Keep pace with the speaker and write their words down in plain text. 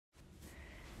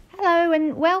Hello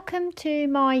and welcome to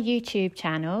my YouTube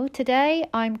channel. Today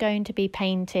I'm going to be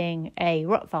painting a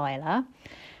Rottweiler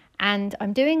and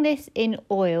I'm doing this in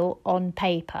oil on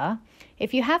paper.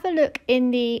 If you have a look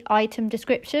in the item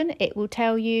description, it will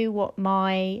tell you what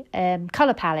my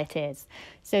colour palette is.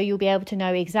 So you'll be able to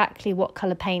know exactly what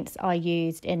colour paints I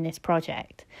used in this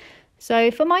project.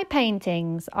 So for my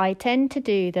paintings, I tend to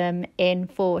do them in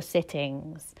 4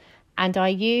 sittings and I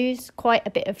use quite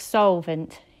a bit of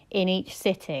solvent in each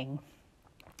sitting.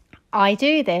 I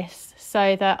do this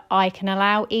so that I can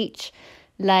allow each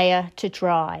layer to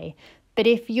dry. But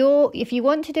if you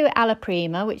want to do it alla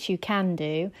prima, which you can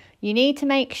do, you need to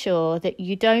make sure that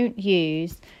you don't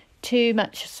use too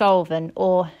much solvent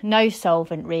or no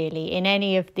solvent really in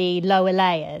any of the lower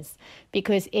layers,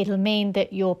 because it'll mean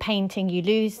that you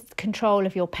lose control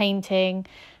of your painting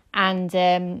and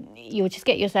you'll just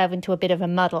get yourself into a bit of a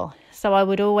muddle. So I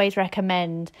would always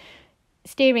recommend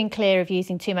steering clear of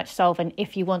using too much solvent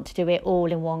if you want to do it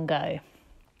all in one go.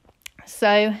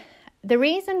 So the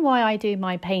reason why I do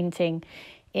my painting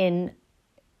in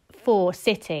 4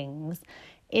 sittings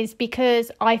is because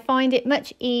I find it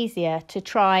much easier to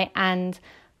try and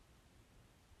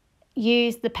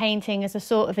use the painting as a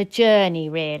sort of a journey,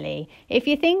 really. If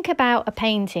you think about a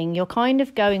painting, you're kind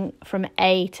of going from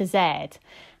A to Z,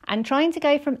 and trying to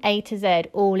go from A to Z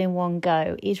all in one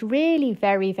go is really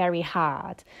very, very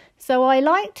hard. So I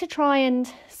like to try and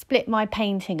split my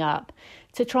painting up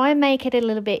to try and make it a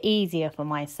little bit easier for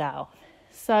myself.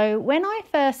 So when I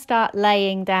first start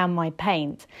laying down my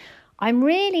paint,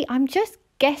 I'm just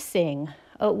guessing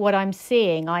at what I'm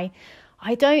seeing. I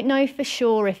don't know for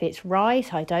sure if it's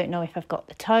right. I don't know if I've got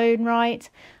the tone right.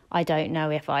 I don't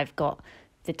know if I've got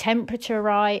the temperature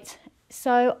right.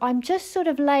 So I'm just sort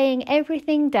of laying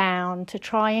everything down to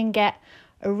try and get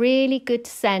a really good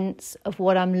sense of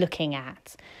what I'm looking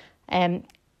at.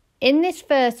 In this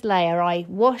first layer, I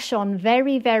wash on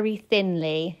very, very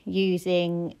thinly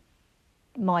using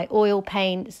my oil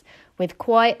paints with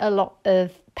quite a lot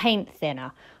of paint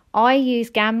thinner. I use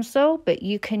Gamsol, but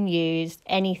you can use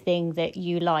anything that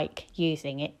you like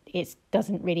using. It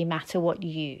doesn't really matter what you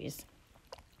use.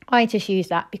 I just use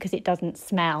that because it doesn't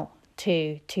smell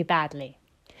too badly.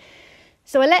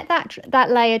 So I let that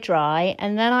layer dry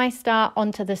and then I start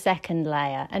onto the second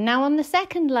layer. And now on the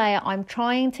second layer, I'm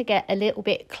trying to get a little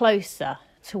bit closer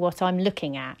to what I'm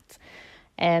looking at.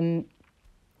 I'm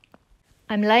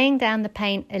laying down the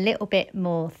paint a little bit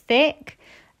more thick,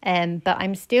 but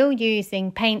I'm still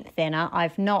using paint thinner.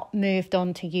 I've not moved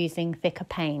on to using thicker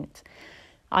paint.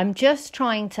 I'm just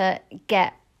trying to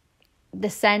get the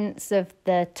sense of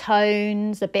the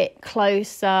tones a bit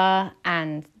closer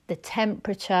and the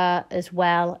temperature as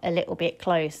well a little bit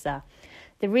closer.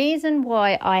 The reason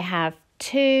why I have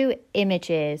 2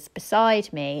 images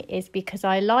beside me is because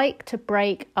I like to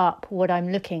break up what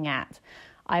I'm looking at.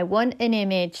 I want an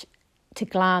image to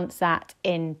glance at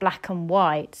in black and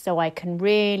white so I can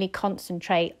really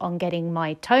concentrate on getting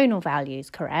my tonal values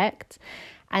correct.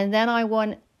 And then I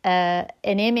want an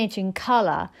image in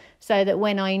colour so that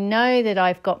when I know that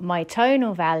I've got my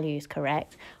tonal values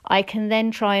correct, I can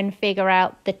then try and figure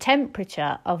out the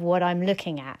temperature of what I'm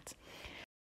looking at.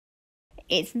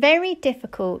 It's very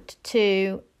difficult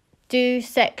to do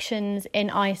sections in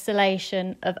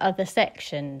isolation of other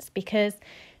sections because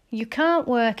you can't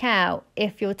work out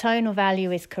if your tonal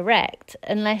value is correct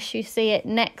unless you see it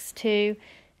next to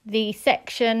the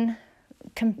section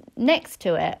next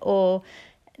to it, or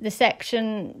the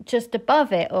section just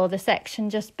above it, or the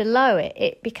section just below it.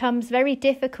 It becomes very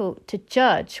difficult to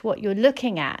judge what you're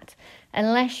looking at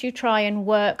unless you try and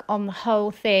work on the whole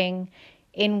thing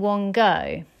in one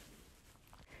go.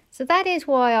 So that is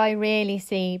why I really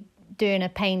see doing a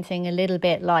painting a little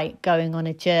bit like going on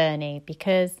a journey,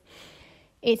 because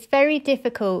it's very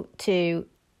difficult to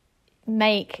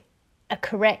make a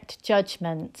correct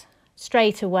judgment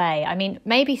straight away. I mean,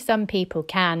 maybe some people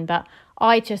can, but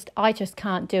I just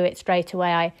can't do it straight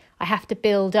away. I have to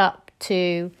build up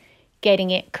to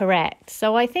getting it correct.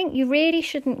 So I think you really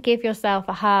shouldn't give yourself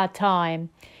a hard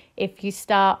time if you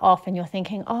start off and you're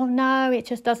thinking, oh no, it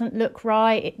just doesn't look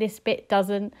right. This bit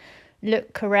doesn't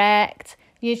look correct.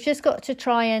 You've just got to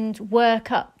try and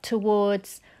work up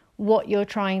towards what you're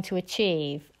trying to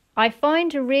achieve. I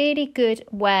find a really good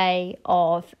way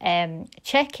of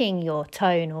checking your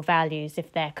tonal values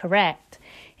if they're correct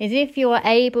is if you are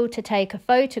able to take a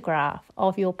photograph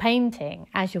of your painting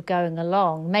as you're going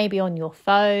along, maybe on your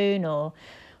phone or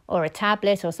a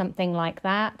tablet or something like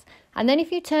that. And then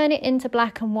if you turn it into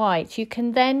black and white, you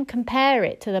can then compare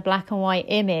it to the black and white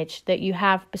image that you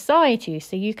have beside you,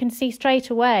 so you can see straight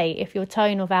away if your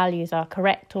tonal values are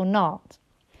correct or not.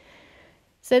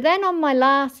 So then on my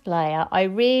last layer, I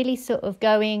really sort of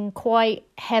go in quite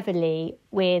heavily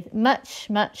with much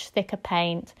thicker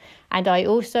paint, and I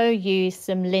also use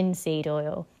some linseed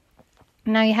oil.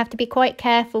 Now you have to be quite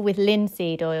careful with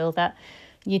linseed oil that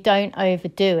you don't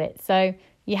overdo it. So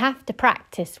you have to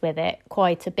practice with it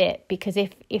quite a bit, because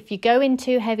if you go in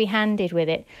too heavy-handed with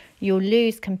it, you'll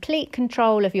lose complete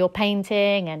control of your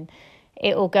painting, and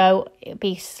it'll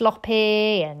be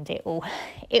sloppy, and it'll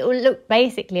look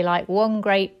basically like one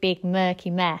great big murky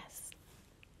mess.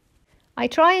 I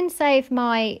try and save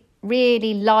my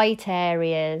really light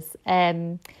areas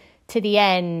to the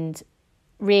end,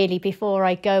 really, before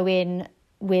I go in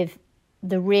with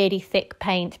the really thick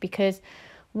paint, because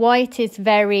white is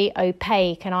very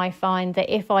opaque, and I find that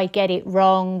if I get it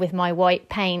wrong with my white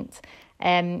paint,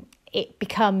 it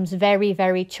becomes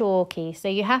very chalky. So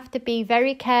you have to be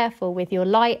very careful with your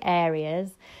light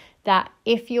areas, that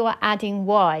if you're adding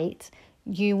white,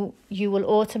 you will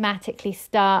automatically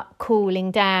start cooling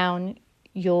down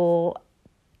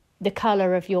the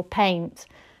colour of your paint.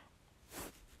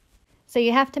 So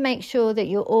you have to make sure that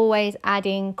you're always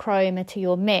adding chroma to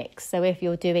your mix. So if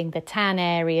you're doing the tan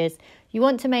areas, you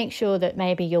want to make sure that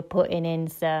maybe you're putting in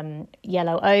some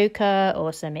yellow ochre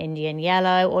or some Indian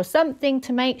yellow or something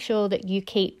to make sure that you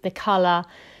keep the colour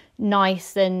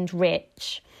nice and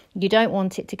rich. You don't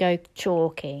want it to go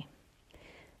chalky.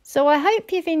 So I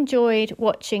hope you've enjoyed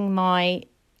watching my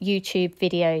YouTube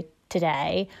video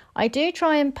today. I do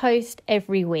try and post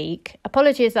every week.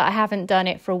 Apologies that I haven't done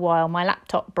it for a while. My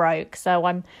laptop broke, so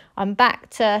I'm back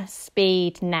to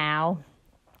speed now.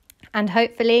 And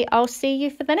hopefully I'll see you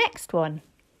for the next one.